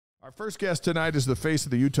Our first guest tonight is the face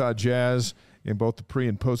of the Utah Jazz in both the pre-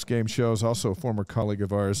 and post-game shows, also a former colleague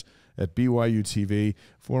of ours at BYU-tv,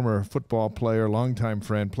 former football player, longtime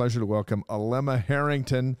friend. Pleasure to welcome Alema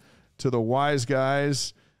Harrington to the Wise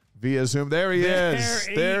Guys via Zoom. There he is.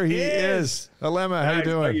 There he is. Alema, how you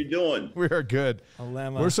doing? How you doing? We are good.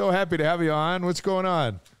 Alema. We're so happy to have you on. What's going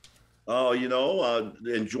on? Oh,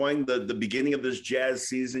 enjoying the beginning of this Jazz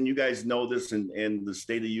season. You guys know this, in the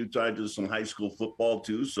state of Utah, I do some high school football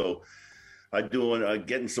too. So I'm doing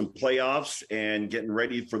getting some playoffs and getting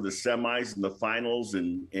ready for the semis and the finals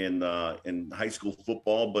in high school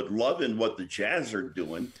football. But loving what the Jazz are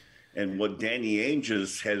doing and what Danny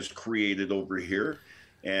Ainge has created over here.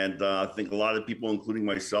 And I think a lot of people, including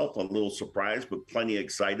myself, are a little surprised, but plenty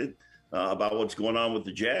excited about what's going on with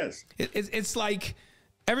the Jazz. It's like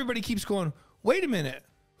everybody keeps going, wait a minute,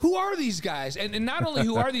 who are these guys? And not only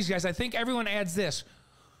who are these guys, I think everyone adds this.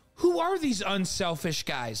 Who are these unselfish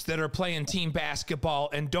guys that are playing team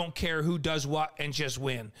basketball and don't care who does what and just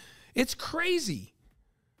win? It's crazy.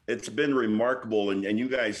 It's been remarkable. And you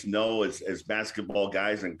guys know, as basketball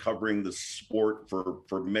guys and covering the sport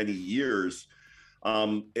for many years,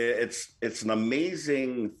 it's an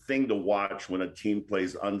amazing thing to watch when a team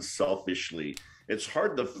plays unselfishly. It's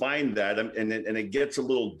hard to find that, and it gets a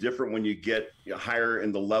little different when you get higher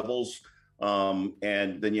in the levels,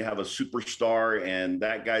 and then you have a superstar, and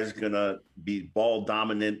that guy's gonna be ball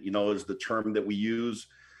dominant, is the term that we use.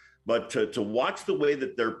 But to watch the way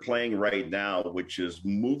that they're playing right now, which is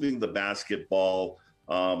moving the basketball,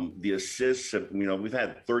 the assists, we've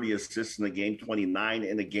had 30 assists in the game, 29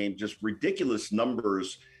 in the game, just ridiculous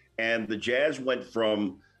numbers. And the Jazz went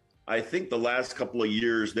from, I think the last couple of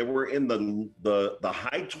years, they were in the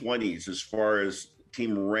high 20s as far as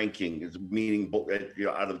team ranking, meaning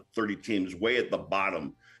out of 30 teams, way at the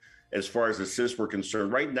bottom as far as assists were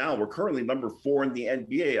concerned. Right now, we're currently number 4 in the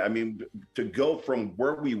NBA. I mean, to go from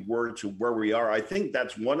where we were to where we are, I think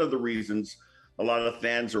that's one of the reasons a lot of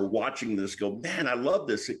fans are watching this go, man, I love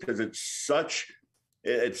this, because it's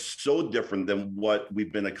so different than what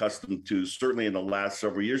we've been accustomed to, certainly in the last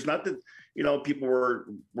several years. Not that, people were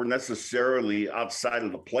necessarily outside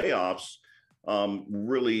of the playoffs,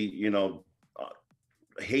 really,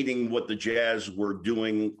 hating what the Jazz were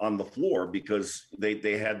doing on the floor, because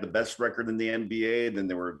they had the best record in the NBA. And then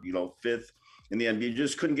they were, 5th in the NBA.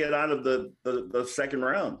 Just couldn't get out of the second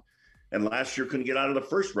round. And last year couldn't get out of the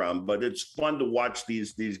first round. But it's fun to watch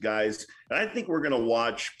these guys. And I think we're going to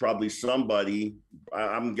watch probably somebody,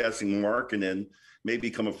 I'm guessing Markkanen, may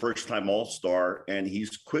become a first-time All-Star. And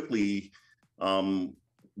he's quickly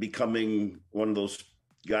becoming one of those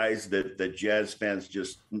guys that Jazz fans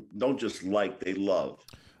don't just like, they love.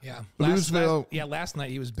 Yeah. Bluesville. Last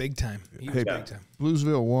night he was big time. Big time.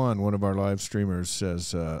 Bluesville 1, one of our live streamers,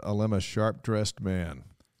 says, Alema, sharp-dressed man.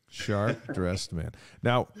 Sharp-dressed man.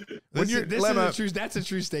 Now, when that's a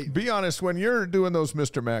true statement. Be honest, when you're doing those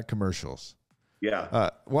Mr. Mac commercials,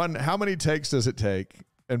 one, how many takes does it take?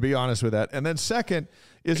 And be honest with that. And then second,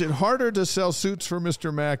 is it harder to sell suits for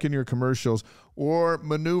Mr. Mac in your commercials or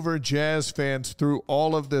maneuver Jazz fans through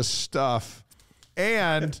all of this stuff?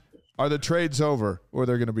 And are the trades over, or are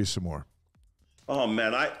there going to be some more? Oh,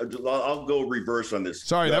 man, I'll go reverse on this.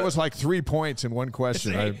 Sorry, that was like 3 points in one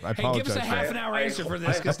question. I apologize. Give us a half an hour answer for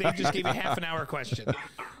this, because Dave just gave you a half an hour question.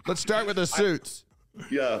 Let's start with the suits.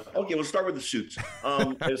 Okay, we'll start with the suits.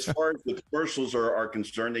 As far as the commercials are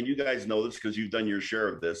concerned, and you guys know this because you've done your share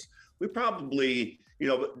of this, we probably,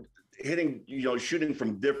 hitting, shooting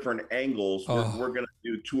from different angles, we're going to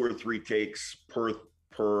do 2 or 3 takes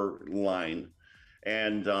per line.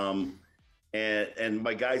 And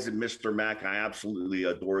my guys at Mr. Mac, I absolutely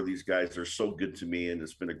adore these guys. They're so good to me, and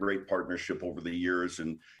it's been a great partnership over the years.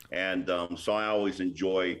 And so I always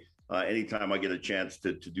enjoy anytime I get a chance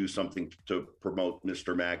to do something to promote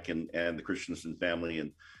Mr. Mac and the Christensen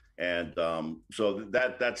family. And so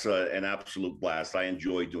that's an absolute blast. I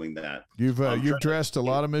enjoy doing that. You've dressed a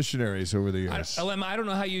lot of missionaries over the years. Alema, I don't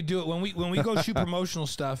know how you do it. When we go shoot promotional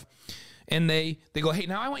stuff, and they go, hey,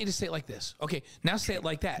 now I want you to say it like this. Okay, now say it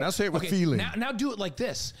like that. Now say it with feeling. Now do it like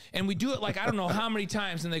this. And we do it like I don't know how many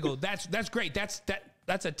times, and they go, that's great.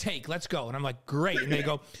 That's a take. Let's go. And I'm like, great. And they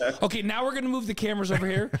go, okay, now we're going to move the cameras over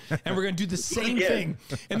here, and we're going to do the same thing.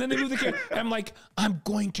 And then they move the camera. I'm like, I'm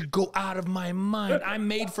going to go out of my mind. I'm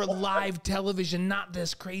made for live television, not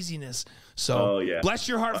this craziness. So bless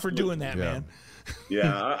your heart for doing that, man.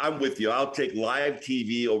 Yeah, I'm with you. I'll take live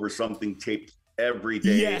TV over something taped every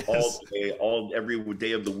day, every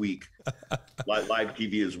day of the week. Live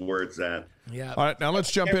TV is where it's at. Yeah. All right, now let's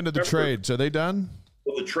jump into the trades. Are they done?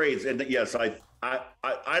 Well, the trades, and yes,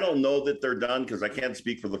 I don't know that they're done because I can't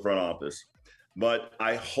speak for the front office. but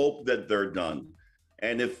I hope that they're done.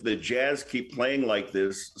 And if the Jazz keep playing like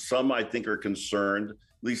this, some I think are concerned. At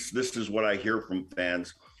least this is what I hear from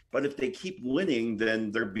fans. But if they keep winning,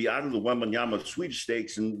 then they'll be out of the Wembanyama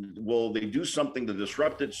sweepstakes. And will they do something to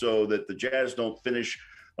disrupt it so that the Jazz don't finish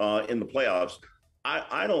in the playoffs?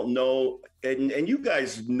 I don't know. And you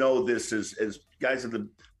guys know this as guys that have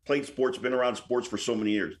played sports, been around sports for so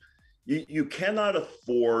many years. You cannot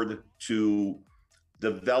afford to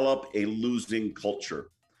develop a losing culture.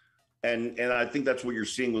 And I think that's what you're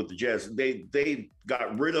seeing with the Jazz. They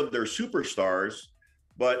got rid of their superstars,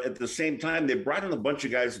 but at the same time, they brought in a bunch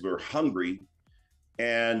of guys that are hungry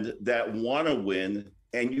and that want to win,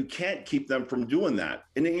 and you can't keep them from doing that.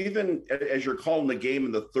 And even as you're calling the game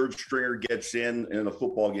and the third stringer gets in a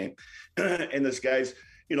football game, and this guy's,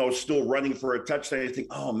 still running for a touchdown, you think,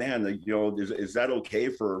 oh man, is that okay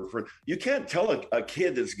for you can't tell a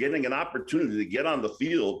kid that's getting an opportunity to get on the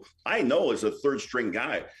field. I know as a third string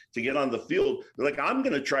guy to get on the field, they're like, I'm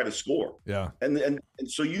going to try to score. Yeah. And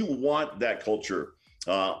so you want that culture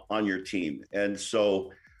on your team. And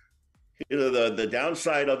so, the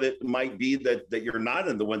downside of it might be that you're not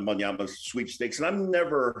in the Wembanyama sweepstakes. And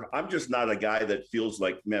I'm just not a guy that feels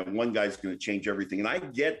like, man, one guy's going to change everything. And I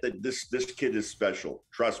get that this kid is special.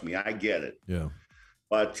 Trust me, I get it. Yeah.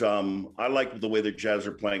 But I like the way the Jazz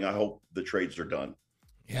are playing. I hope the trades are done.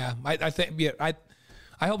 Yeah, I think, yeah,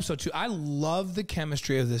 I hope so too. I love the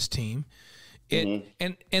chemistry of this team. And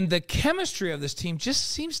the chemistry of this team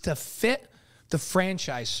just seems to fit the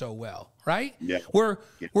franchise so well, right? Yeah. We're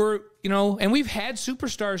and we've had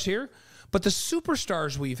superstars here, but the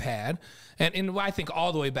superstars we've had, and I think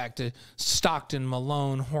all the way back to Stockton,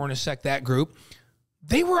 Malone, Hornacek, that group,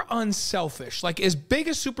 they were unselfish. Like, as big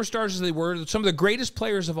as superstars as they were, some of the greatest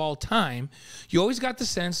players of all time, you always got the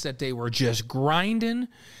sense that they were just grinding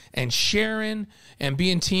and sharing and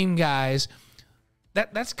being team guys.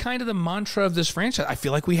 That's kind of the mantra of this franchise. I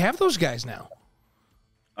feel like we have those guys now.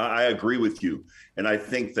 I agree with you. And I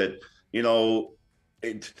think that,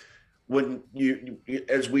 when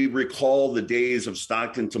as we recall the days of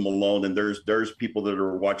Stockton to Malone, and there's people that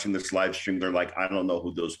are watching this live stream, they're like, I don't know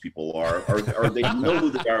who those people are, or they know who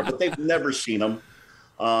they are, but they've never seen them.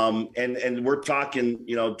 And we're talking,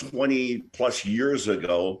 20 plus years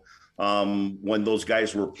ago, when those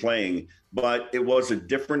guys were playing, but it was a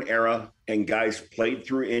different era and guys played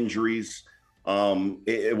through injuries.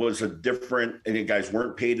 It was a different, and the guys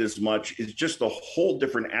weren't paid as much. It's just a whole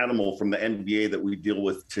different animal from the NBA that we deal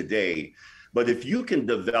with today. But if you can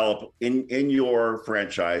develop in your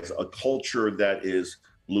franchise a culture that is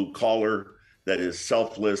blue collar, that is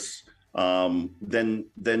selfless, then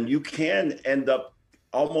you can end up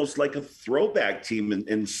almost like a throwback team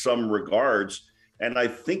in some regards. And I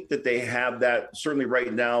think that they have that certainly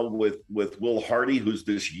right now with Will Hardy, who's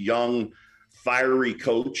this young, fiery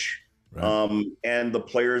coach. Right. And the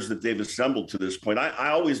players that they've assembled to this point. I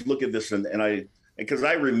always look at this because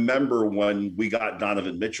I remember when we got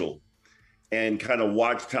Donovan Mitchell and kind of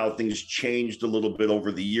watched how things changed a little bit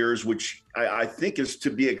over the years, which I think is to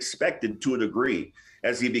be expected to a degree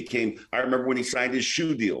as he became. I remember when he signed his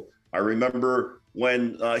shoe deal. I remember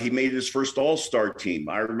when he made his first All-Star team.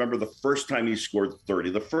 I remember the first time he scored 30,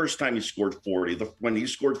 the first time he scored 40, when he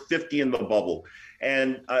scored 50 in the bubble.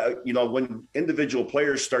 And, when individual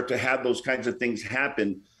players start to have those kinds of things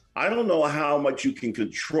happen, I don't know how much you can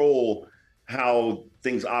control how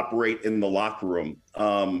things operate in the locker room.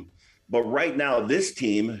 But right now, this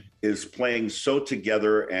team is playing so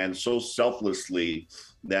together and so selflessly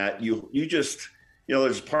that you just,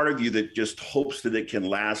 there's part of you that just hopes that it can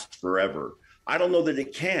last forever. I don't know that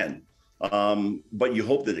it can, but you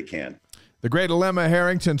hope that it can. The great Alema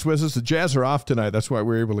Harrington's with us. The Jazz are off tonight. That's why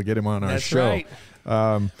we're able to get him on our show. Right.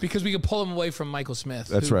 Because we can pull him away from Michael Smith.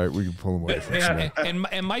 That's right. We can pull him away from Smith.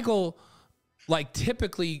 And Michael,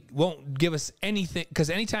 typically won't give us anything, because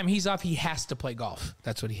anytime he's off, he has to play golf.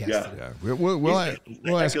 That's what he has to do. Yeah.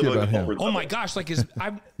 We'll ask you about him. Oh, my gosh.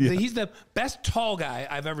 He's the best tall guy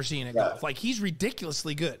I've ever seen at golf. He's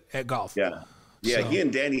ridiculously good at golf. Yeah. Yeah, so. He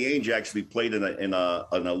and Danny Ainge actually played in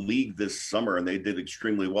a league this summer, and they did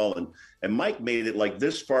extremely well. And Mike made it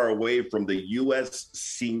this far away from the U.S.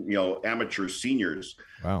 amateur seniors.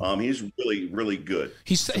 Wow. He's really, really good.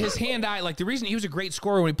 His hand-eye, the reason he was a great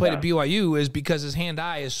scorer when he played at BYU is because his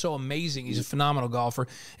hand-eye is so amazing. He's a phenomenal golfer.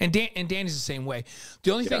 And Danny's the same way.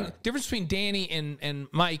 The only difference between Danny and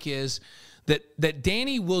Mike is that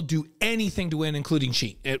Danny will do anything to win, including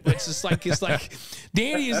cheat. It's just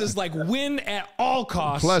Danny is just win at all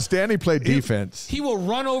costs. Plus, Danny played defense. He will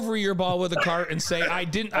run over your ball with a cart and say, I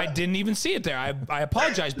didn't even see it there. I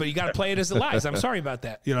apologize, but you got to play it as it lies. I'm sorry about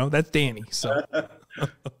that. That's Danny. So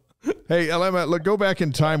Hey, Alema, look, go back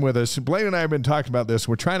in time with us. Blaine and I have been talking about this.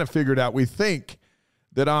 We're trying to figure it out. We think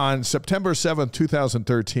that on September 7th,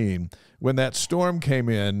 2013, when that storm came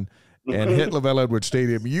in and hit LaVell Edwards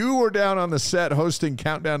Stadium, you were down on the set hosting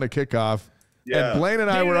Countdown to Kickoff. Yeah. And Blaine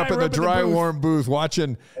and I were up in the dry, warm booth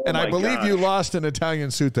watching, and I believe you lost an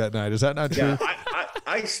Italian suit that night. Is that not true? Yeah,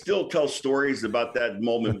 I still tell stories about that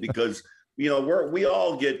moment because, we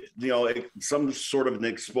all get, some sort of an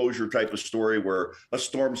exposure type of story where a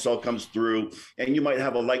storm cell comes through and you might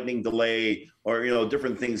have a lightning delay or,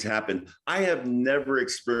 different things happen. I have never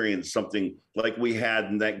experienced something like we had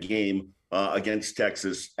in that game against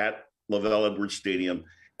Texas at LaVell Edwards Stadium.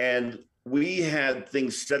 And we had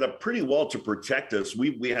things set up pretty well to protect us.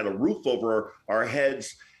 We had a roof over our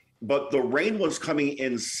heads, but the rain was coming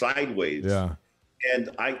in sideways. Yeah.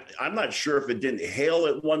 And I'm not sure if it didn't hail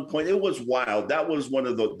at one point. It was wild. That was one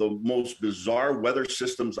of the most bizarre weather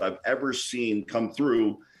systems I've ever seen come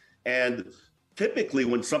through. And typically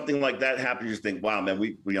when something like that happens, you think, wow, man,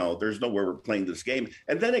 there's no way we're playing this game.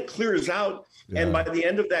 And then it clears out. Yeah. And by the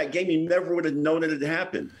end of that game, you never would have known it had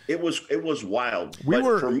happened. It was wild.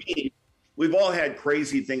 For me, we've all had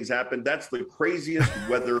crazy things happen. That's the craziest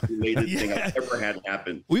weather-related thing I've ever had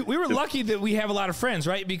happen. We were lucky that we have a lot of friends,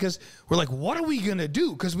 right? Because we're like, what are we going to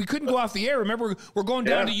do? Because we couldn't go off the air. Remember, we're going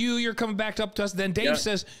down to you. You're coming back up to us. Then Dave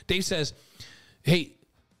says, hey,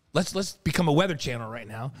 let's become a weather channel right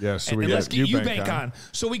now. Yeah, so and let's get Eubank on.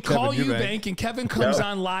 So we call Eubank, and Kevin comes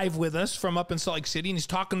on live with us from up in Salt Lake City, and he's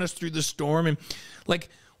talking us through the storm. And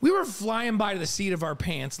we were flying by the seat of our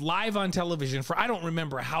pants live on television for I don't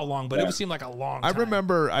remember how long, but it would seem like a long time. I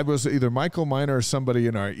remember I was either Michael Miner or somebody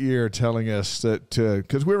in our ear telling us that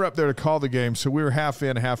because we were up there to call the game, so we were half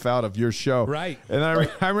in, half out of your show. Right. And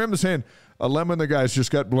I remember saying, Alema and the guys just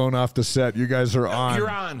got blown off the set. You guys are on. You're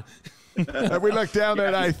on. And we looked down there,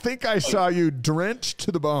 and I think I saw you drenched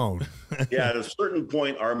to the bone. Yeah, at a certain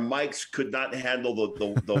point, our mics could not handle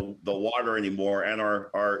the water anymore, and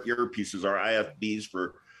our earpieces, our IFBs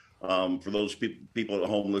for those people at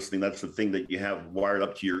home listening, that's the thing that you have wired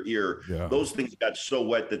up to your ear. Yeah. Those things got so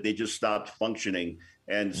wet that they just stopped functioning.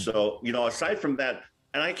 And so, aside from that,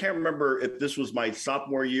 and I can't remember if this was my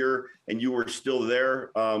sophomore year and you were still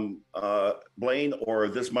there, Blaine, or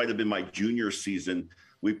this might have been my junior season.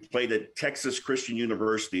 We played at Texas Christian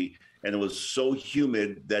University, and it was so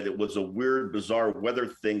humid that it was a weird, bizarre weather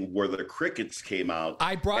thing where the crickets came out.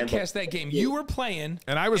 I broadcast that game. You were playing.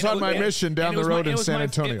 And I was on my mission down the road in San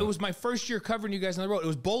Antonio. It was my first year covering you guys on the road. It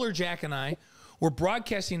was Bowler, Jack, and I were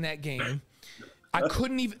broadcasting that game. I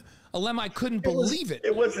couldn't even, Alema, I couldn't believe it.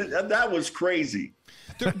 That was crazy.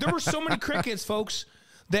 There were so many crickets, folks,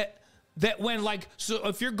 that when so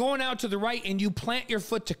if you're going out to the right and you plant your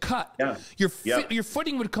foot to cut, your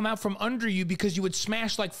footing would come out from under you because you would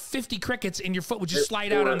smash 50 crickets and your foot would just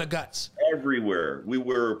slide out on the guts. Everywhere. We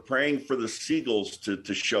were praying for the seagulls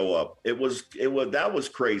to show up. That was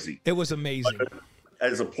crazy. It was amazing. But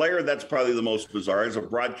as a player, that's probably the most bizarre. As a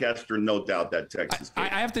broadcaster, no doubt that Texas game.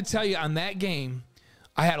 I have to tell you, on that game,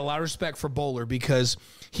 I had a lot of respect for Bowler because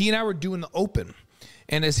he and I were doing the open.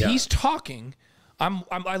 And as he's talking,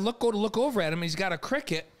 I look over at him, and he's got a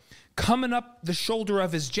cricket coming up the shoulder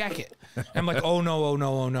of his jacket. I'm like, oh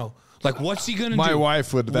no. What's he gonna do? My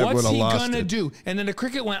wife would have lost it. What's he gonna do? And then the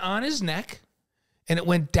cricket went on his neck, and it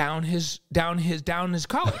went down his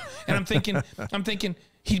collar. And I'm thinking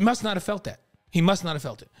he must not have felt that. He must not have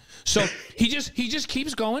felt it. So he just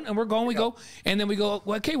keeps going, and we're going. We go, and then we go.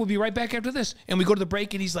 Well, okay, we'll be right back after this. And we go to the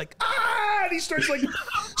break, and he's like, ah! And he starts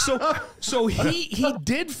so he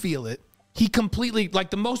did feel it. He completely,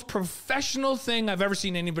 the most professional thing I've ever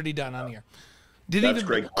seen anybody done on here.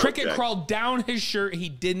 Cricket crawled down his shirt. He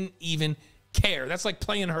didn't even care. That's like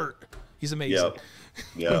playing hurt. He's amazing.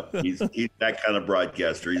 Yeah. He's that kind of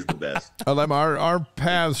broadcaster. He's the best. Alema, our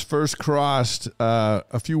paths first crossed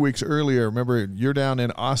a few weeks earlier. Remember, you're down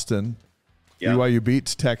in Austin. BYU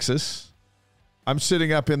beats Texas. I'm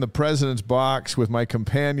sitting up in the president's box with my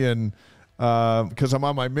companion because I'm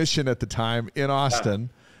on my mission at the time in Austin.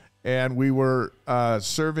 And we were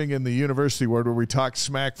serving in the university ward where we talked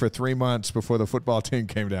smack for 3 months before the football team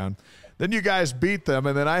came down. Then you guys beat them,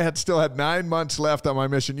 and then I still had 9 months left on my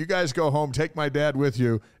mission. You guys go home, take my dad with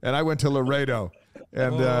you, and I went to Laredo.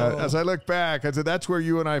 And as I look back, I said, that's where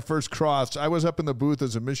you and I first crossed. I was up in the booth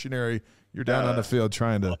as a missionary. You're down on the field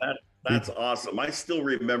trying to. That's awesome. I still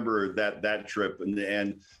remember that trip.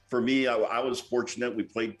 And for me, I was fortunate. We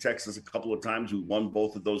played Texas a couple of times. We won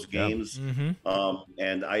both of those games. Yeah. Mm-hmm.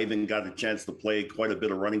 And I even got a chance to play quite a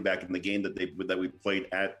bit of running back in the game that we played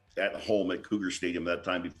at home at Cougar Stadium that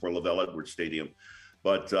time before LaVell Edwards Stadium.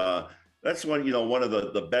 But That's one of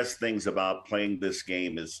the best things about playing this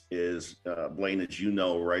game is Blaine, as you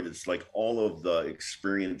know, right? It's like all of the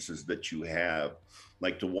experiences that you have,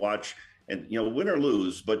 like to watch and, win or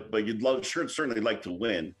lose, but you'd certainly like to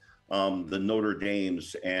win. The Notre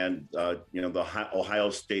Dames and, the Ohio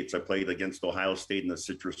States. I played against Ohio State in the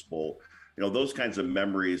Citrus Bowl. Those kinds of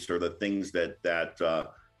memories are the things that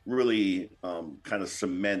really kind of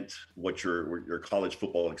cement what your college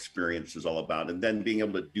football experience is all about. And then being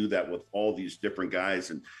able to do that with all these different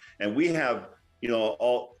guys. And we have,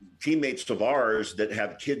 all teammates of ours that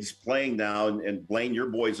have kids playing now. And Blaine, your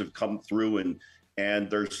boys have come through and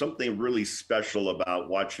there's something really special about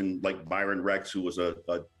watching like Byron Rex, who was a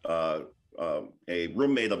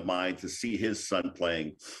roommate of mine, to see his son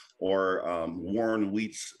playing, or Warren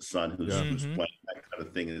Wheat's son, who's playing. That kind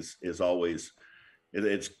of thing is always,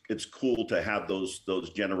 it's cool to have those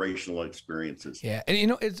generational experiences. Yeah,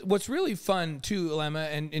 and it's what's really fun too, Alema,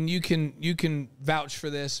 and you can vouch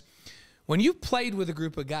for this. When you played with a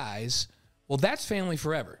group of guys, well, that's family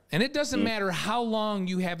forever, and it doesn't matter how long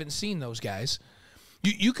you haven't seen those guys.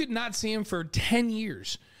 You could not see them for 10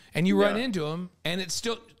 years, and you run into them, and it's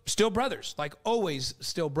still brothers, like always,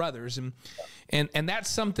 still brothers, and that's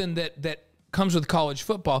something that comes with college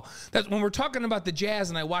football. That's when we're talking about the Jazz,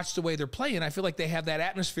 and I watch the way they're playing, I feel like they have that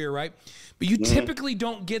atmosphere, right? But you typically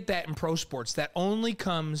don't get that in pro sports. That only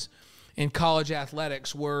comes in college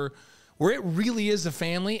athletics, where it really is a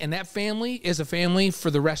family, and that family is a family for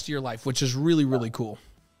the rest of your life, which is really, really cool.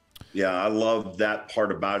 Yeah, I love that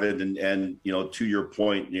part about it. And to your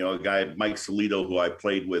point, a guy, Mike Solito, who I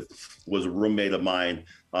played with, was a roommate of mine.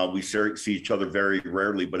 We see each other very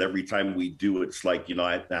rarely, but every time we do, it's like,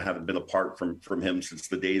 I haven't been apart from him since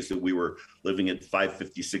the days that we were living at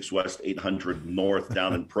 556 West, 800 North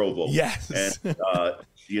down in Provo. Yes. And,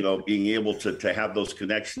 being able to have those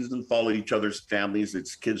connections and follow each other's families,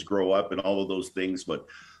 its kids grow up and all of those things. But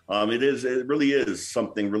it really is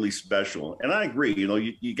something really special. And I agree,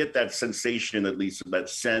 you get that sensation, at least that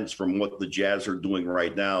sense from what the Jazz are doing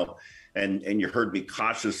right now. And you heard me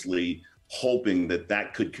cautiously hoping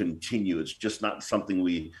that could continue. It's just not something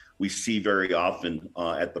we see very often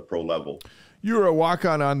at the pro level. You were a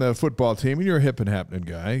walk-on on the football team, and you're a hip and happening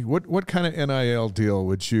guy. What kind of NIL deal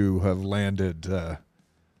would you have landed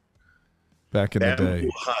back in the day?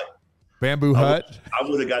 Hut. Bamboo Hut? I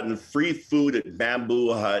would have gotten free food at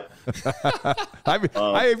Bamboo Hut.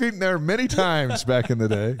 I have eaten there many times back in the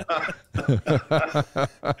day.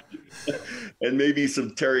 And maybe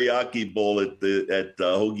some teriyaki bowl at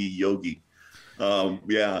Hoagie Yogi.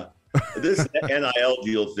 Yeah. This NIL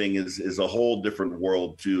deal thing is a whole different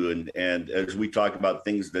world too. And as we talk about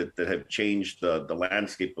things that have changed the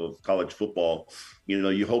landscape of college football,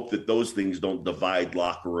 you hope that those things don't divide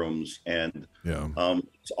locker rooms. And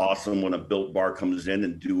it's awesome when a Built Bar comes in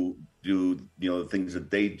and do the things that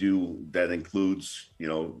they do, that includes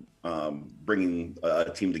bringing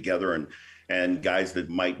a team together and guys that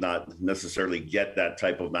might not necessarily get that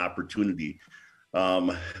type of an opportunity.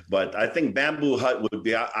 But I think Bamboo Hut would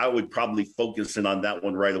be, I would probably focus in on that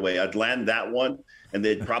one right away. I'd land that one and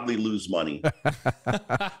they'd probably lose money.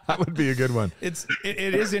 That would be a good one. It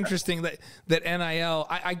is interesting that NIL,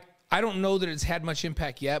 I don't know that it's had much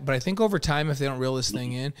impact yet, but I think over time, if they don't reel this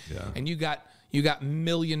thing in, and you got $1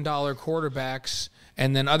 million quarterbacks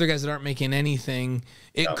and then other guys that aren't making anything,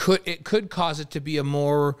 it could cause it to be a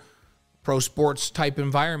more pro sports type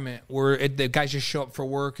environment where the guys just show up for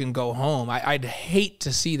work and go home. I'd hate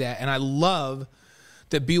to see that. And I love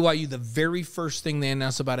that BYU, the very first thing they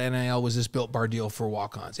announced about NIL was this Built Bar deal for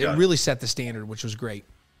walk-ons. It really set the standard, which was great.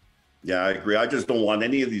 Yeah, I agree. I just don't want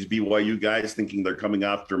any of these BYU guys thinking they're coming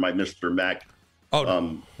after my Mr. Mac.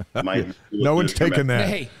 Oh, no one's taking that.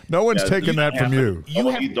 Hey, no one's taking that from you.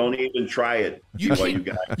 You don't even try it.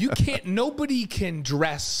 You can't. Nobody can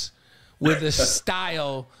dress with a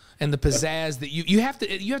style and the pizzazz that you have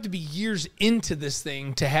to be years into this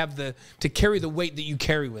thing to carry the weight that you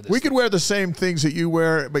carry with us. We could wear the same things that you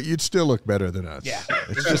wear, but you'd still look better than us. Yeah,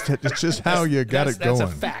 it's just how you got it going.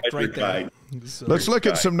 That's a fact right there. So, let's look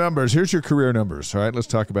at some numbers. Here's your career numbers. All right, let's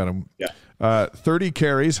talk about them. Yeah. 30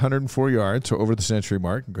 carries, 104 yards, so over the century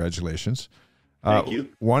mark. Congratulations. Thank you.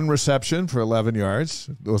 1 reception for 11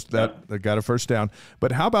 yards. That got a first down.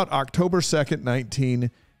 But how about October 2nd,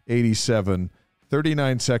 1987?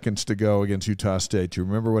 39 seconds to go against Utah State. Do you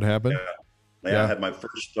remember what happened? Yeah. I had my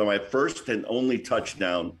first and only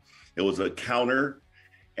touchdown. It was a counter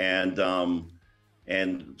and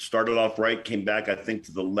started off right, came back, I think,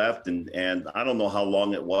 to the left. And I don't know how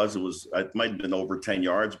long it was. It might have been over 10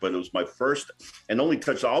 yards, but it was my first and only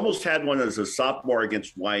touch. I almost had one as a sophomore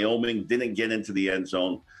against Wyoming, didn't get into the end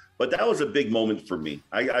zone, But that was a big moment for me.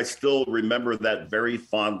 I still remember that very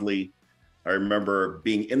fondly. I remember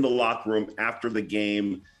being in the locker room after the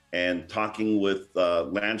game and talking with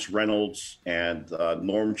Lance Reynolds and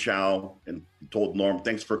Norm Chow, and told Norm,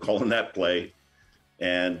 thanks for calling that play.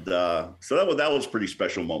 And so that was a pretty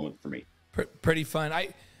special moment for me. Pretty fun.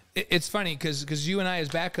 It's funny because you and I as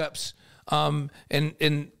backups,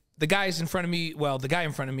 and the guys in front of me, well, the guy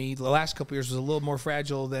in front of me the last couple of years was a little more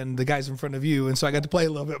fragile than the guys in front of you, and so I got to play a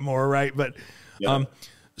little bit more, right? But yeah.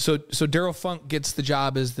 So Daryl Funk gets the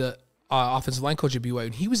job as the offensive line coach at BYU,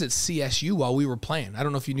 and he was at CSU while we were playing. I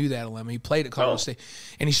don't know if you knew that, Alema. He played at Colorado State,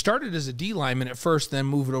 and he started as a D lineman at first, then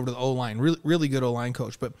moved it over to the O line. Really good O line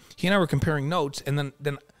coach. But he and I were comparing notes, and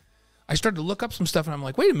then I started to look up some stuff, and I'm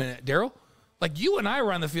like, wait a minute, Daryl, like you and I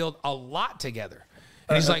were on the field a lot together.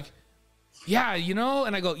 And he's like, yeah, you know,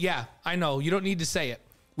 and I go, yeah, I know. You don't need to say it.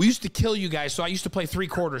 We used to kill you guys, so I used to play 3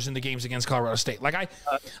 quarters in the games against Colorado State. Like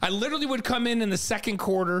I literally would come in the second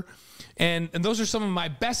quarter, and those are some of my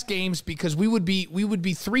best games because we would be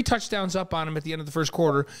 3 touchdowns up on him at the end of the first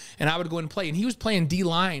quarter, and I would go and play. And he was playing D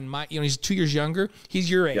line. He's 2 years younger. He's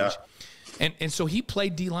your age, and so he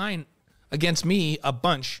played D line against me a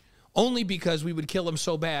bunch, only because we would kill him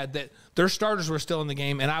so bad that their starters were still in the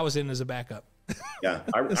game, and I was in as a backup. Yeah,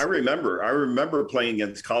 I remember playing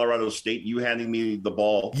against Colorado State, you handing me the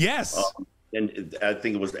ball. Yes. And I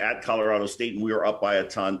think it was at Colorado State, and we were up by a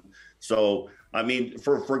ton. So, I mean,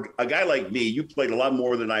 for a guy like me, you played a lot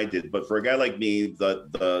more than I did, but for a guy like me,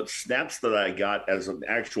 the snaps that I got as an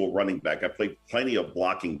actual running back, I played plenty of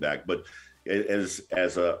blocking back, but as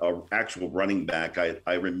a actual running back,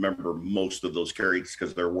 I remember most of those carries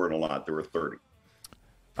because there weren't a lot. There were 30.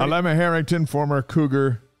 Alema Harrington, former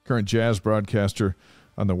Cougar, current Jazz broadcaster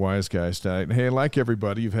on the Wise Guys tonight. And hey, like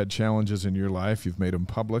everybody, you've had challenges in your life. You've made them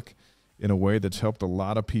public in a way that's helped a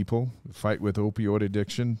lot of people fight with opioid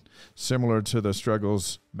addiction, similar to the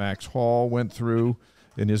struggles Max Hall went through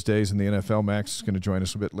in his days in the NFL. Max is going to join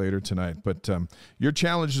us a bit later tonight. But your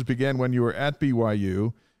challenges began when you were at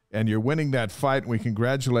BYU, and you're winning that fight, and we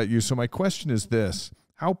congratulate you. So my question is this: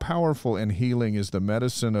 how powerful and healing is the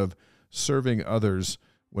medicine of serving others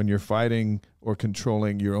when you're fighting or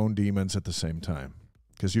controlling your own demons at the same time?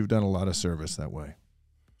 Because you've done a lot of service that way.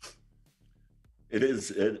 That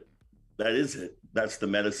is it. That's the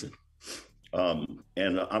medicine.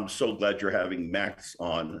 And I'm so glad you're having Max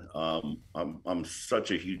on. I'm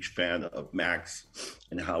such a huge fan of Max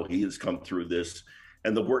and how he has come through this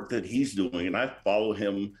and the work that he's doing. And I follow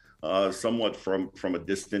him somewhat from a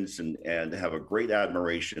distance and have a great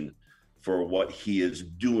admiration for what he is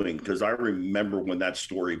doing, because I remember when that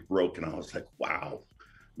story broke and I was like, wow,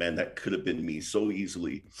 man, that could have been me so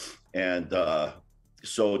easily. And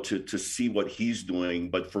so to see what he's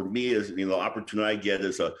doing, but for me, is the opportunity I get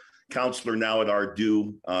as a counselor now at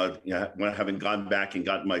Ardue, when having gone back and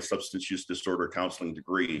gotten my substance use disorder counseling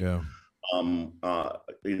degree, those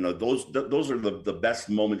are the best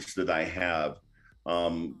moments that I have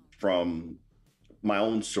from my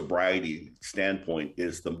own sobriety standpoint,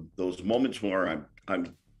 is those moments where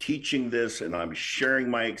I'm teaching this and I'm sharing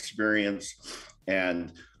my experience.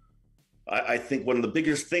 And I think one of the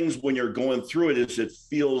biggest things when you're going through it is it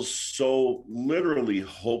feels so literally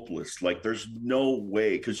hopeless. Like there's no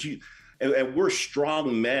way, because and we're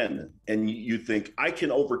strong men, and you think I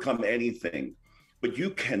can overcome anything, but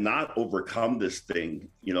you cannot overcome this thing.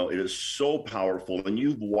 It is so powerful, and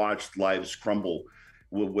you've watched lives crumble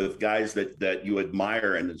with guys that you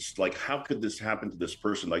admire, and it's like, how could this happen to this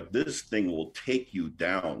person? Like, this thing will take you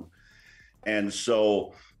down. And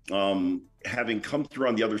so having come through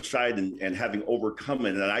on the other side and having overcome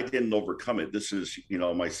it, and I didn't overcome it. This is,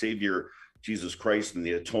 my Savior, Jesus Christ, and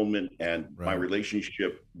the atonement, and my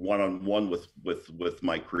relationship one-on-one with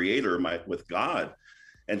my Creator, with God.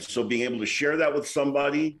 And so being able to share that with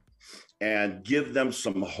somebody and give them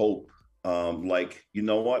some hope. Like, you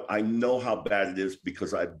know what? I know how bad it is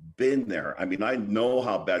because I've been there. I mean, I know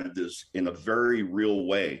how bad it is in a very real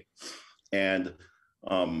way. And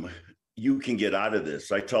you can get out of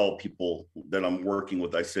this. I tell people that I'm working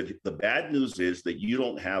with, I said, the bad news is that you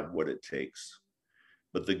don't have what it takes.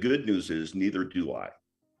 But the good news is neither do I.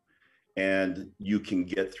 And you can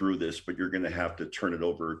get through this, but you're going to have to turn it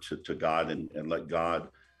over to God and let God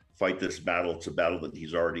fight this battle. It's a battle that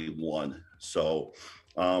he's already won. So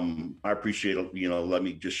I appreciate, let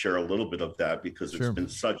me just share a little bit of that, because it's been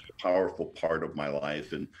such a powerful part of my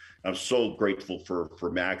life. And I'm so grateful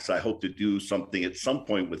for Max. I hope to do something at some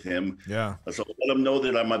point with him. Yeah. So let him know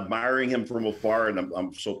that I'm admiring him from afar, and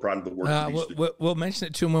I'm so proud of the work that he's doing. We'll mention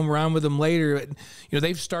it to him when we're on with him later.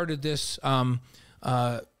 They've started this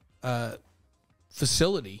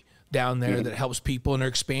facility down there that helps people, and they're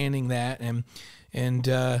expanding that. And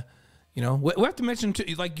you know, we have to mention too,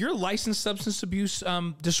 like, you're a licensed substance abuse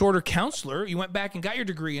disorder counselor. You went back and got your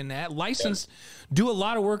degree in that. Licensed, do a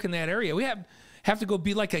lot of work in that area. We have to go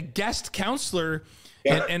be like a guest counselor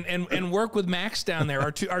and work with Max down there.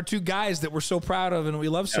 Our two guys that we're so proud of and we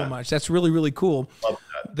love so much. That's really, really cool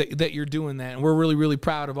that you're doing that. And we're really, really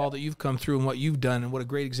proud of all that you've come through and what you've done and what a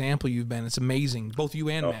great example you've been. It's amazing, both you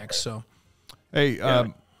and Max. So, hey,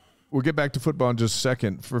 we'll get back to football in just a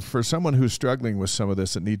second. For someone who's struggling with some of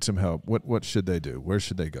this and needs some help, what should they do? Where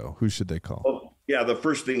should they go? Who should they call? Well, yeah, the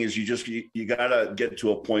first thing is you got to get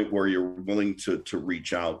to a point where you're willing to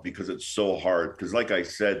reach out, because it's so hard. Because like I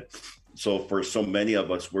said, so for so many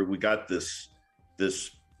of us, where we got this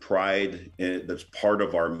pride that's part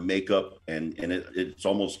of our makeup, and it's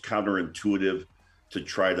almost counterintuitive to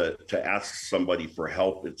try to ask somebody for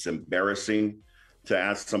help. It's embarrassing to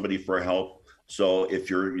ask somebody for help. So if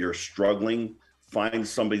you're struggling, find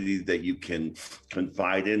somebody that you can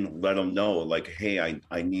confide in. Let them know, like, hey,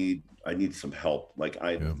 I need some help. Like,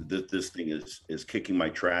 this thing is kicking my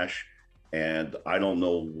trash, and I don't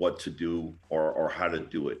know what to do or how to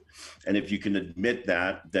do it. And if you can admit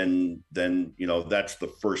that, then you know, that's the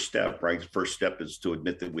first step, right? First step is to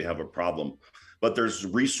admit that we have a problem. But there's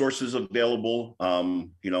resources available.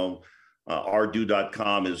 You know,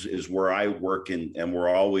 rdo.com is where I work, and we're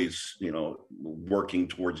always, you know, working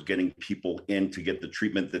towards getting people in to get the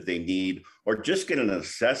treatment that they need, or just get an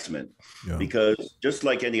assessment. Because just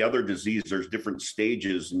like any other disease, there's different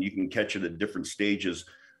stages, and you can catch it at different stages.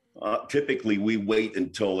 Typically we wait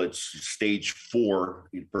until it's stage 4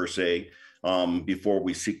 per se, before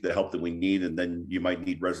we seek the help that we need. And then you might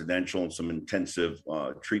need residential and some intensive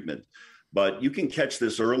treatment, but you can catch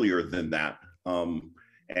this earlier than that.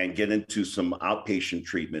 And get into some outpatient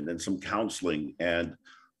treatment and some counseling. And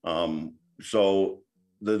so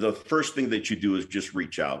the first thing that you do is just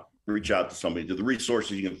reach out to somebody. To the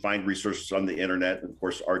resources, you can find resources on the internet, and of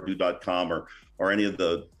course, rdo.com or any of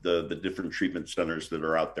the different treatment centers that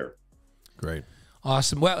are out there. Great.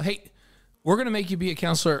 Awesome. Well, hey, we're going to make you be a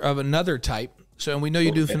counselor of another type. So, and we know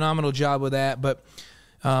you do a phenomenal job with that, but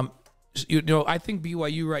you know, I think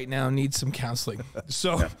BYU right now needs some counseling.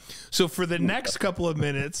 So for the next couple of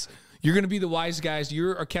minutes, you're going to be the wise guys.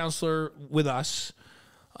 You're a counselor with us,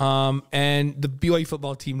 and the BYU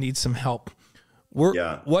football team needs some help.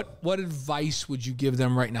 What advice would you give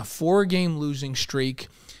them right now? 4-game losing streak.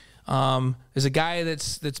 As a guy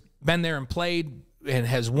that's been there and played and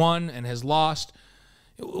has won and has lost,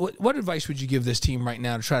 what advice would you give this team right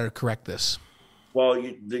now to try to correct this? Well,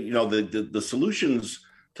 you know, the solutions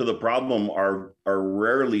to the problem are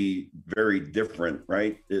rarely very different,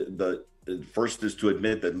 right? The first is to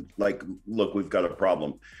admit that, like, look, we've got a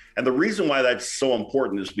problem. And the reason why that's so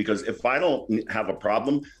important is because if I don't have a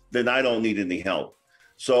problem, then I don't need any help.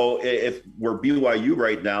 So if we're BYU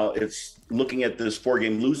right now, it's looking at this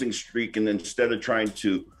 4-game losing streak, and instead of trying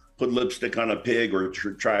to put lipstick on a pig or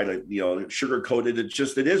try to, you know, sugarcoat it,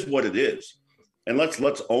 it is what it is. And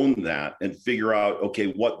let's own that and figure out, okay,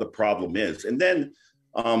 what the problem is. And then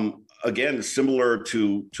again, similar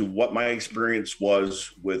to what my experience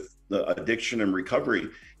was with the addiction and recovery,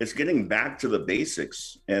 it's getting back to the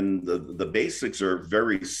basics. And the basics are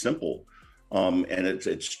very simple. And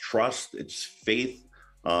it's trust, it's faith,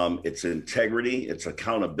 it's integrity, it's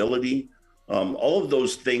accountability. All of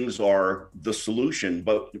those things are the solution,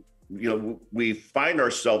 but you know, we find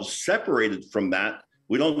ourselves separated from that.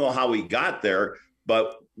 We don't know how we got there,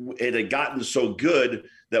 but it had gotten so good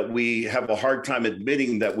that we have a hard time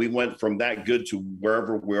admitting that we went from that good to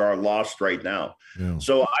wherever we are lost right now. Yeah.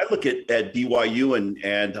 So I look at BYU,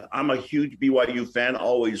 and I'm a huge BYU fan,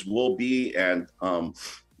 always will be. And,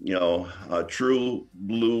 you know, a true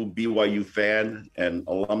blue BYU fan and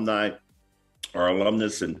alumnus.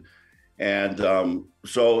 And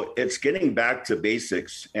so it's getting back to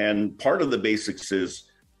basics. And part of the basics is,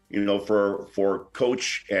 you know, for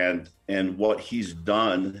Coach and what he's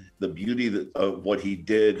done, the beauty of what he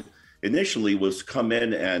did initially was come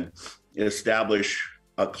in and establish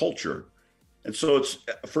a culture. And so it's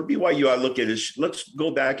for BYU, I look at it, let's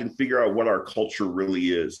go back and figure out what our culture really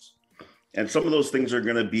is. And some of those things are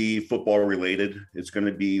going to be football related. It's going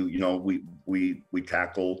to be, you know, we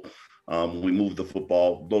tackle, we move the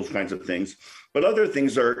football, those kinds of things. But other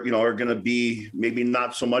things are, you know, are going to be maybe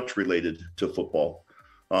not so much related to football.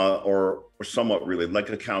 Or somewhat related, like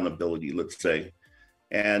accountability, let's say,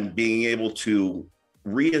 and being able to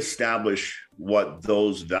reestablish what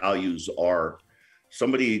those values are.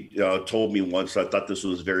 Somebody told me once, I thought this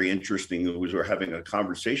was very interesting. We were having a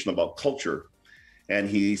conversation about culture, and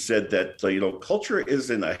he said that, you know, culture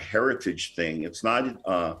isn't a heritage thing. It's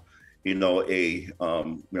not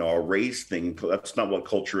a race thing. That's not what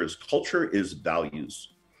culture is. Culture is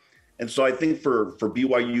values. And so I think for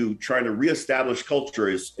BYU, trying to reestablish culture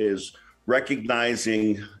is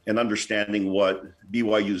recognizing and understanding what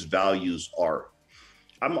BYU's values are.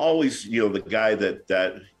 I'm always, the guy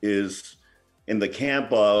that is in the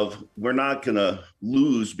camp of, we're not going to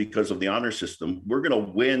lose because of the honor system. We're going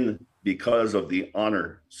to win because of the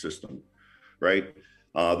honor system, right?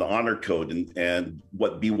 The honor code and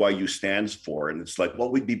what BYU stands for. And it's like,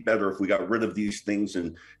 well, we'd be better if we got rid of these things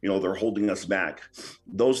and, they're holding us back.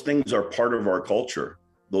 Those things are part of our culture.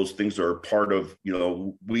 Those things are part of,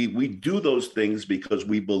 we do those things because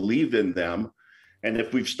we believe in them. And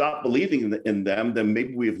if we've stopped believing in them, then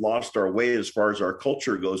maybe we've lost our way as far as our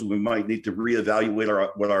culture goes. We might need to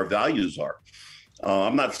reevaluate what our values are.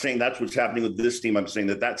 I'm not saying that's what's happening with this team. I'm saying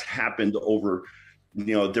that's happened over,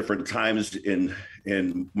 different times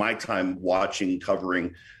in my time watching,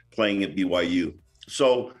 covering, playing at BYU.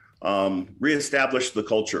 So reestablish the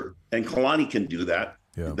culture, and Kalani can do that.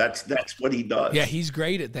 Yeah. That's what he does. Yeah, he's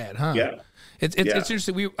great at that, huh? Yeah. It's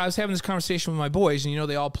interesting. I was having this conversation with my boys, and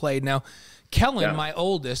they all played. Now, Kellen, my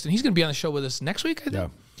oldest, and he's going to be on the show with us next week, I think.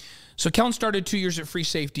 Yeah. So Kellen started 2 years at free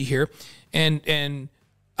safety here, and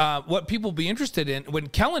what people will be interested in, when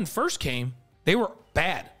Kellen first came, they were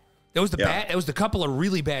bad. It was the couple of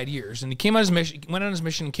really bad years, and he came on his mission, went on his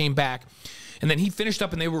mission, and came back, and then he finished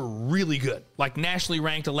up, and they were really good, like nationally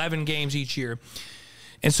ranked, 11 games each year.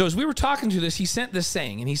 And so as we were talking to this, he sent this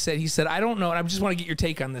saying, and he said, I don't know, and I just want to get your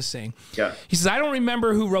take on this saying. Yeah. He says, I don't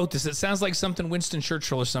remember who wrote this. It sounds like something Winston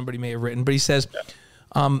Churchill or somebody may have written, but he says,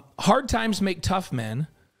 hard times make tough men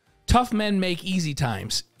make easy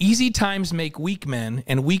times make weak men,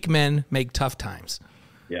 and weak men make tough times.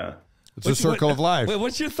 Yeah. It's a circle of life.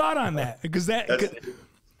 What's your thought on that? Because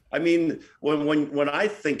I mean, when I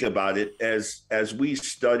think about it, as we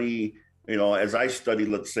study, as I study,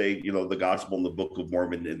 let's say, the gospel in the Book of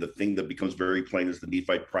Mormon, and the thing that becomes very plain is the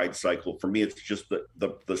Nephite pride cycle. For me, it's just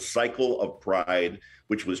the cycle of pride,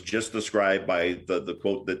 which was just described by the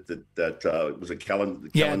quote that was it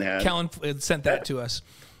Kellen had. Kellen sent that to us.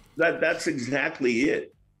 That's exactly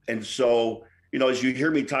it. And so, as you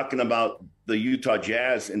hear me talking about the Utah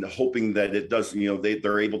Jazz and hoping that it does,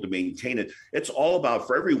 they're able to maintain it. It's all about,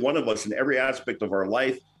 for every one of us in every aspect of our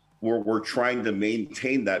life, we're trying to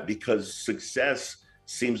maintain that, because success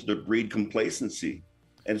seems to breed complacency.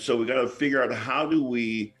 And so we got to figure out, how do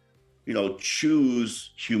we,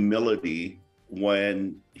 choose humility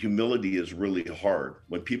when humility is really hard,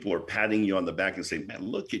 when people are patting you on the back and saying, man,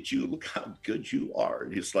 look at you, look how good you are.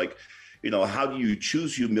 It's like, how do you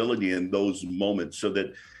choose humility in those moments so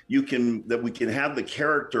that we can have the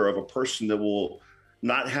character of a person that will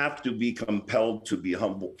not have to be compelled to be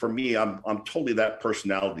humble. For me, I'm totally that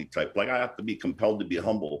personality type. Like, I have to be compelled to be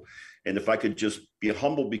humble. And if I could just be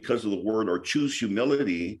humble because of the word, or choose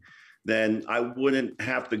humility, then I wouldn't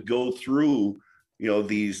have to go through,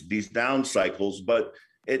 these down cycles. But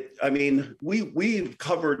we've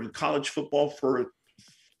covered college football for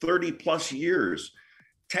 30 plus years.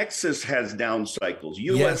 Texas has down cycles.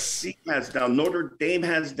 USC has down. Notre Dame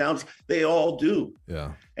has downs. They all do.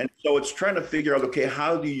 Yeah. And so it's trying to figure out, okay,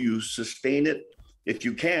 how do you sustain it if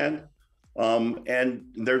you can? And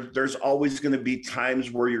there's always going to be times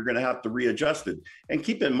where you're going to have to readjust it. And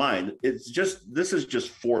keep in mind, this is just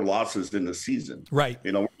 4 losses in the season. Right.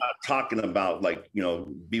 We're not talking about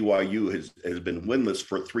BYU has been winless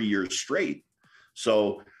for 3 years straight.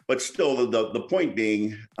 So, but still, the point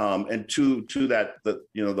being, and to that,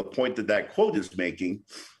 the point that quote is making,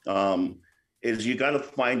 is you got to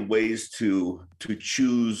find ways to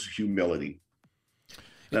choose humility.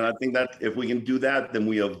 And I think that if we can do that, then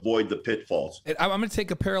we avoid the pitfalls. I'm going to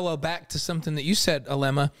take a parallel back to something that you said,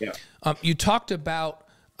 Alema. Yeah. You talked about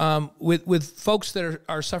with folks that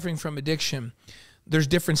are suffering from addiction, there's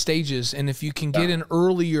different stages, and if you can get in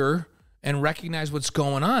earlier and recognize what's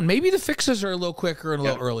going on, maybe the fixes are a little quicker and a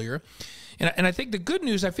little earlier. And I think the good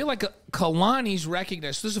news, I feel like Kalani's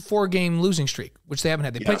recognized. So this is a 4-game losing streak, which they haven't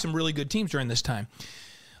had. They played some really good teams during this time.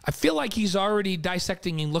 I feel like he's already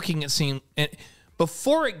dissecting and looking at seeing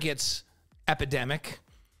before it gets epidemic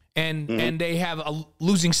and they have a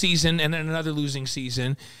losing season and then another losing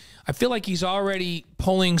season. I feel like he's already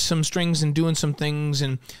pulling some strings and doing some things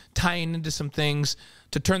and tying into some things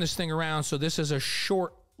to turn this thing around. So this is a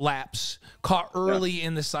short lapse caught early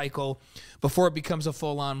in the cycle before it becomes a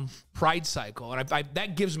full-on pride cycle, and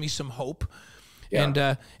that gives me some hope. And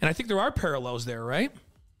I think there are parallels there, right?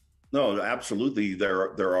 No, absolutely,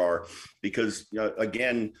 there are, because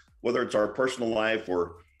again, whether it's our personal life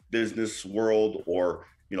or business world or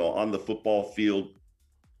on the football field,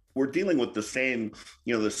 we're dealing with the same,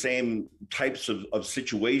 the same types of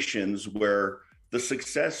situations where the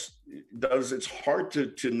success it's hard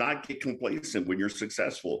to not get complacent when you're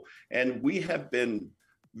successful. And we have been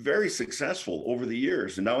very successful over the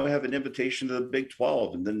years. And now we have an invitation to the Big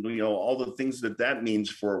 12. And then, all the things that means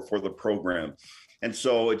for the program. And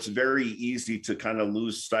so it's very easy to kind of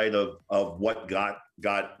lose sight of what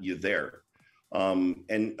got you there.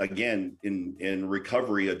 And again, in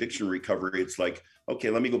recovery, addiction recovery, it's like, okay,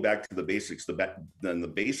 let me go back to the basics. Then the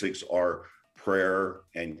basics are prayer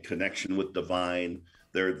and connection with divine.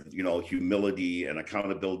 There, humility and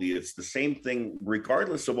accountability. It's the same thing,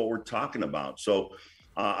 regardless of what we're talking about. So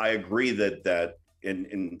I agree that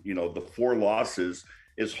in the 4 losses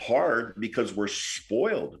is hard because we're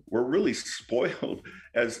spoiled. We're really spoiled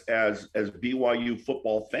as BYU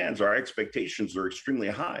football fans. Our expectations are extremely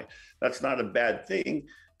high. That's not a bad thing.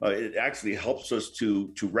 It actually helps us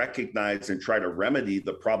to recognize and try to remedy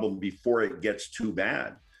the problem before it gets too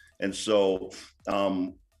bad. And so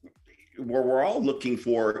we're all looking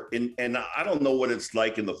for, and I don't know what it's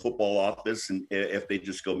like in the football office, and if they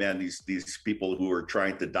just go, man, these people who are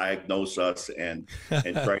trying to diagnose us and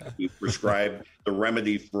try to prescribe the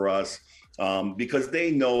remedy for us, because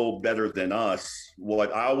they know better than us.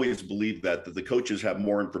 What I always believe that the coaches have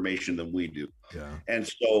more information than we do. Yeah. And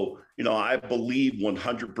so, I believe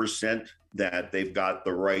 100% that they've got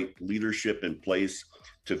the right leadership in place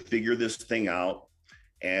to figure this thing out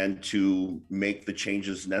and to make the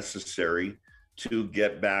changes necessary to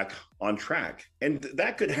get back on track. And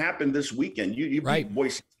that could happen this weekend. You beat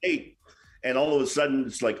Boise State, and all of a sudden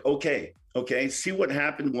it's like, okay, see what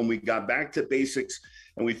happened when we got back to basics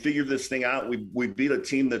and we figured this thing out. We beat a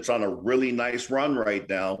team that's on a really nice run right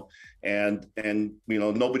now, and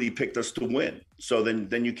nobody picked us to win. So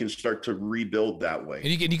then you can start to rebuild that way.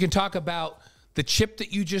 And you can talk about the chip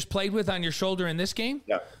that you just played with on your shoulder in this game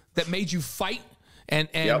that made you fight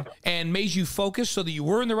and made you focus so that you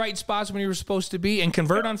were in the right spots when you were supposed to be and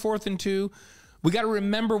convert on 4th and 2. We got to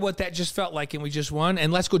remember what that just felt like, and we just won.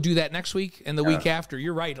 And let's go do that next week and the week after.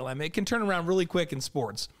 You're right, Alema. It can turn around really quick in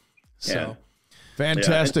sports. So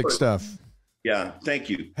fantastic stuff. Yeah, thank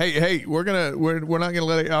you. Hey, we're not gonna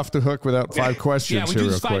let it off the hook without 5 questions. Yeah, we do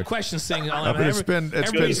this 5 questions thing. It's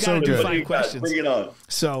been so good. 5 questions. Bring it on.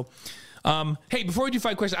 So, hey, before we do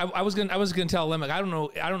 5 questions, I was gonna tell Alema.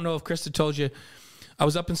 I don't know if Krista told you. I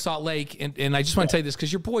was up in Salt Lake, and I just want to tell you this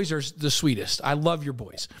because your boys are the sweetest. I love your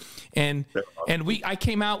boys, and I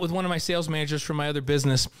came out with one of my sales managers from my other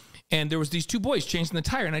business, and there was these 2 boys changing the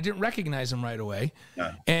tire, and I didn't recognize them right away,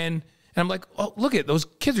 and I'm like, oh, look at those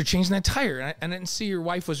kids are changing that tire, and I didn't see your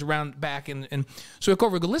wife was around back, and so I go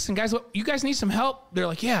over and go, listen, guys, you guys need some help? They're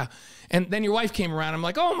like, yeah, and then your wife came around. I'm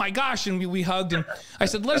like, oh my gosh, and we hugged, and I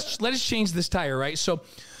said, let us change this tire, right?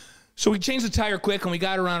 So we changed the tire quick, and we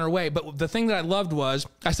got her on our way. But the thing that I loved was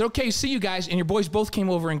I said, okay, see you guys. And your boys both came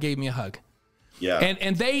over and gave me a hug. Yeah.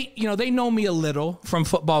 And they, they know me a little from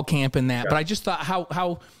football camp and that. Yeah. But I just thought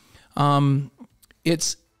how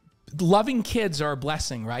it's loving kids are a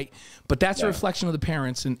blessing, right? But that's a reflection of the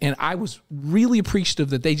parents. And I was really appreciative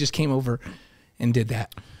that they just came over and did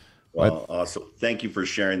that. Well, awesome. Thank you for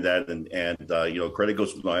sharing that. And credit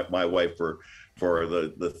goes to my wife for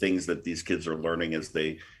the things that these kids are learning as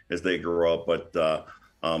they grow up. But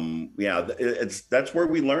that's where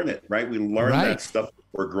we learn it, right? We learn that stuff as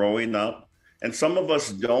we're growing up, and some of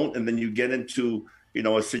us don't. And then you get into,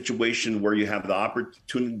 a situation where you have the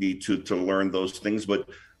opportunity to learn those things.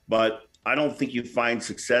 But I don't think you find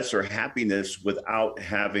success or happiness without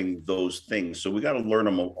having those things. So we got to learn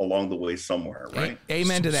them along the way somewhere, right?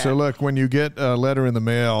 Amen to that. So look, when you get a letter in the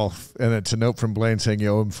mail and it's a note from Blaine saying you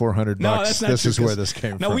owe him $400, this is where this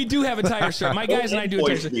came from. No, we do have a tire store. My guys and I do a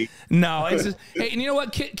tire store. No, it's just, hey, and you know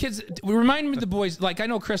what, kids, remind me of the boys. Like I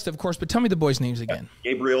know Krista, of course, but tell me the boys' names again.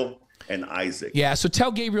 Gabriel and Isaac. Yeah, so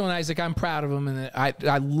tell Gabriel and Isaac I'm proud of them, and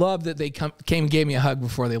I love that they came and gave me a hug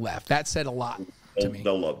before they left. That said a lot.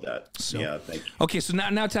 They'll love that. So, yeah, thank you. Okay, so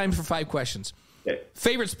now time for 5 questions. Okay.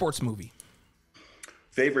 Favorite sports movie?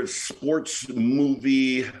 Favorite sports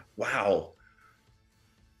movie? Wow.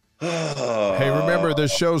 Hey, remember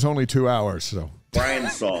this show's only 2 hours, so.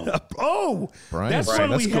 Brian's song. That's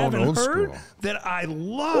one we haven't heard that I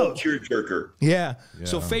love. Tearjerker. Yeah.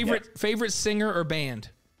 So favorite singer or band?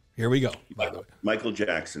 Here we go. By the way, Michael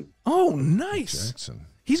Jackson. Oh, nice. Jackson.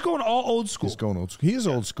 He's going all old school. He's going old school. He is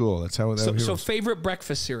old school. That's how. So favorite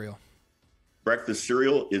breakfast cereal? Breakfast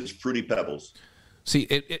cereal is Fruity Pebbles. See,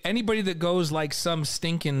 anybody that goes like some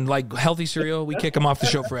stinking like healthy cereal, we kick them off the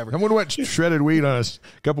show forever. Someone went shredded wheat on us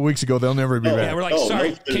a couple weeks ago. They'll never be back. Yeah, we're like,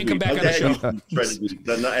 sorry, can't come back on the show. Shredded wheat,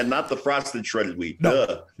 and not the frosted shredded wheat.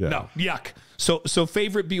 No, yuck. So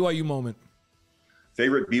favorite BYU moment?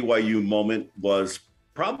 Favorite BYU moment was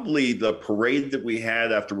probably the parade that we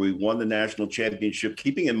had after we won the national championship,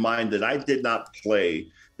 keeping in mind that I did not play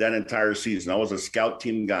that entire season. I was a scout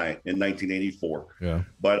team guy in 1984. Yeah.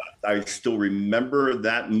 But I still remember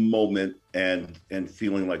that moment and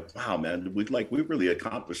feeling like, wow, man, we really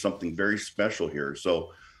accomplished something very special here.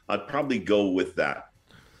 So I'd probably go with that.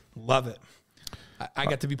 Love it. I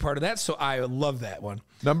got to be part of that, so I love that one.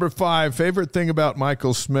 Number 5, favorite thing about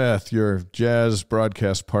Michael Smith, your Jazz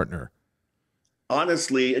broadcast partner.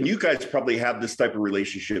 Honestly, and you guys probably have this type of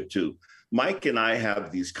relationship too. Mike and I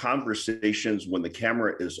have these conversations when the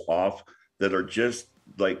camera is off that are just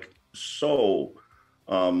like so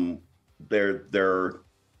they're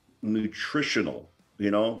nutritional,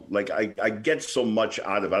 you know, like I get so much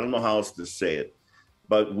out of it. I don't know how else to say it,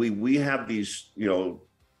 but we have these, you know,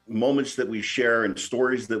 moments that we share and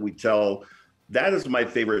stories that we tell. That is my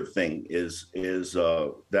favorite thing is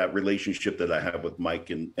that relationship that I have with Mike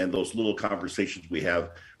and those little conversations we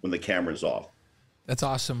have when the camera's off. That's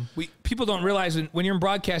awesome. People don't realize when you're in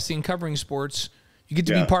broadcasting and covering sports, you get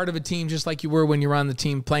to be part of a team just like you were when you're on the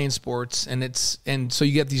team playing sports, and so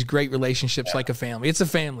you get these great relationships like a family. It's a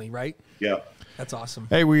family, right? Yeah. That's awesome.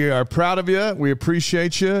 Hey, we are proud of you. We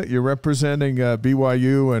appreciate you. You're representing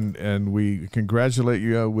BYU, and we congratulate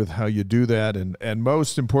you with how you do that. And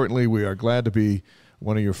most importantly, we are glad to be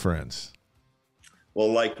one of your friends.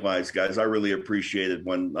 Well, likewise, guys. I really appreciate it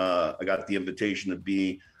when I got the invitation to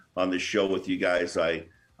be on this show with you guys.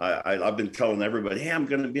 I've been telling everybody, hey, I'm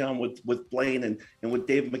going to be on with Blaine and with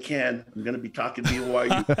Dave McCann. I'm going to be talking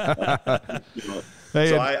BYU. You know. Hey,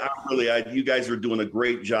 so you guys are doing a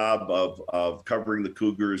great job of covering the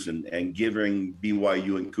Cougars and giving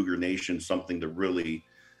BYU and Cougar Nation something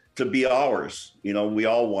to be ours. You know, we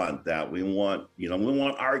all want that. We want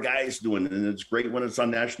our guys doing it, and it's great when it's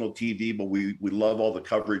on national TV, but we love all the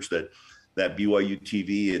coverage that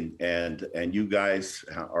BYU-tv and you guys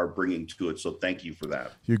are bringing to it. So thank you for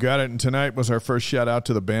that. You got it. And tonight was our first shout out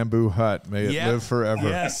to the Bamboo Hut. May it live forever.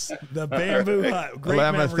 Yes, the Bamboo Hut. Great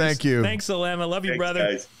Alema, memories. thank you. Thanks, Alema. Love you, brother.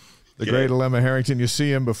 Guys. The great Alema Harrington. You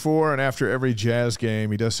see him before and after every Jazz game.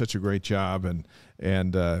 He does such a great job, and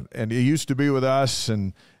he used to be with us,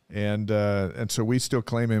 and so we still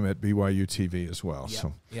claim him at BYU-tv as well.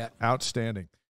 So outstanding.